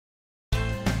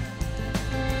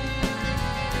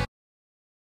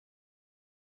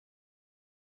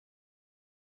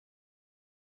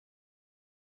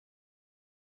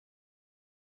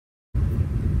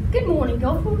Good morning,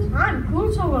 Gophers. I'm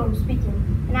Cool Rome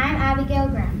speaking. And I'm Abigail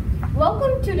Graham.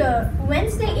 Welcome to the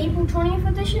Wednesday, April 20th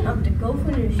edition of the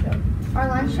Gopher News Show. Our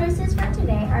lunch choices for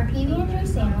today are PB&J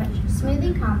sandwich,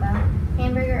 smoothie combo,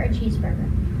 hamburger, or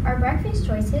cheeseburger. Our breakfast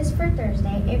choices for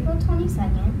Thursday, April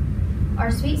 22nd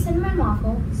are sweet cinnamon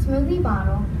waffle, smoothie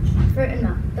bottle, fruit and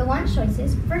milk. The lunch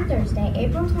choices for Thursday,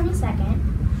 April 22nd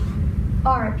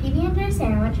are PB&J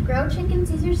sandwich, grilled chicken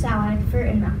Caesar salad, fruit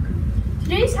and milk.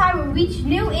 Today's high will reach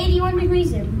new 81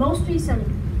 degrees and mostly sunny.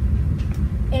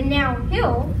 And now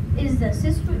here is the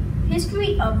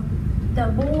history of the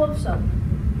bowl of soap.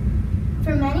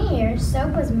 For many years,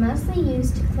 soap was mostly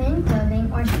used to clean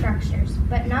clothing or structures,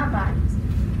 but not bodies.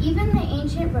 Even the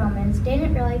ancient Romans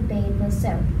didn't really bathe with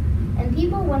soap, and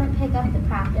people wouldn't pick up the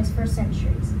practice for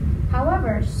centuries.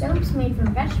 However, soaps made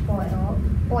from vegetable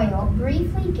oil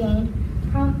briefly gained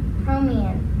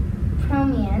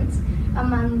prominence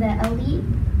among the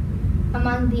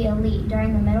elite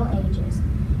during the Middle Ages.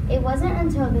 It wasn't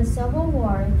until the Civil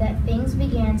War that things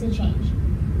began to change.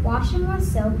 Washing with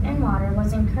soap and water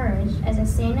was encouraged as a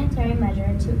sanitary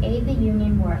measure to aid the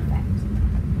Union war effect.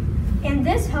 And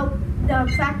this helped the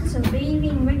practice of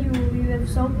bathing regularly with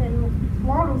soap and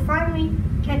water finally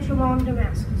catch along to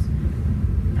masses.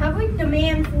 Public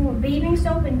demand for bathing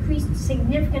soap increased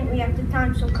significantly at the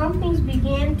time, so companies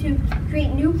began to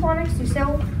create new products to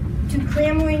sell to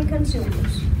clamoring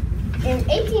consumers. In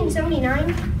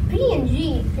 1879,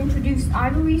 P&G introduced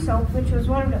Ivory soap, which was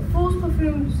one of the first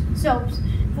perfumed soaps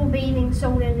for bathing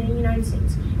sold in the United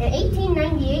States. In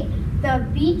 1898, the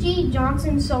B.G.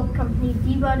 Johnson Soap Company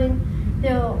debuted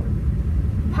the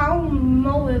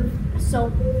Palmolive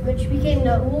soap, which became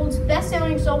the world's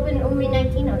best-selling soap in the early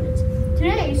 1900s.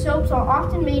 Today, soaps are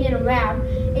often made in a lab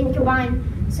and combine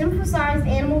synthesized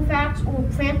animal fats or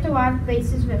plant-derived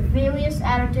bases with various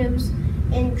additives,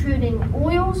 including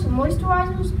oils,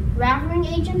 moisturizers, lathering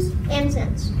agents, and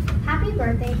scents. Happy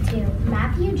birthday to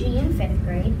Matthew G. in 5th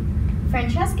grade,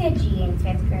 Francesca G. in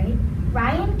 5th grade,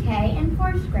 Ryan K. in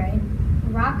 4th grade,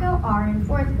 Rocco R. in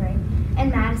 4th grade,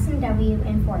 and Madison W.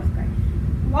 in 4th grade.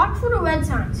 Watch for the red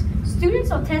signs.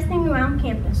 Students are testing around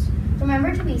campus.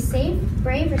 Remember to be safe,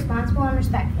 brave, responsible, and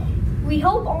respectful. We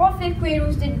hope all 5th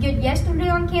graders did good yesterday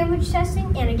on Cambridge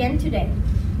testing and again today.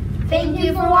 Thank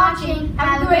you for watching.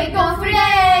 Have a great Gopher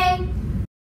Day!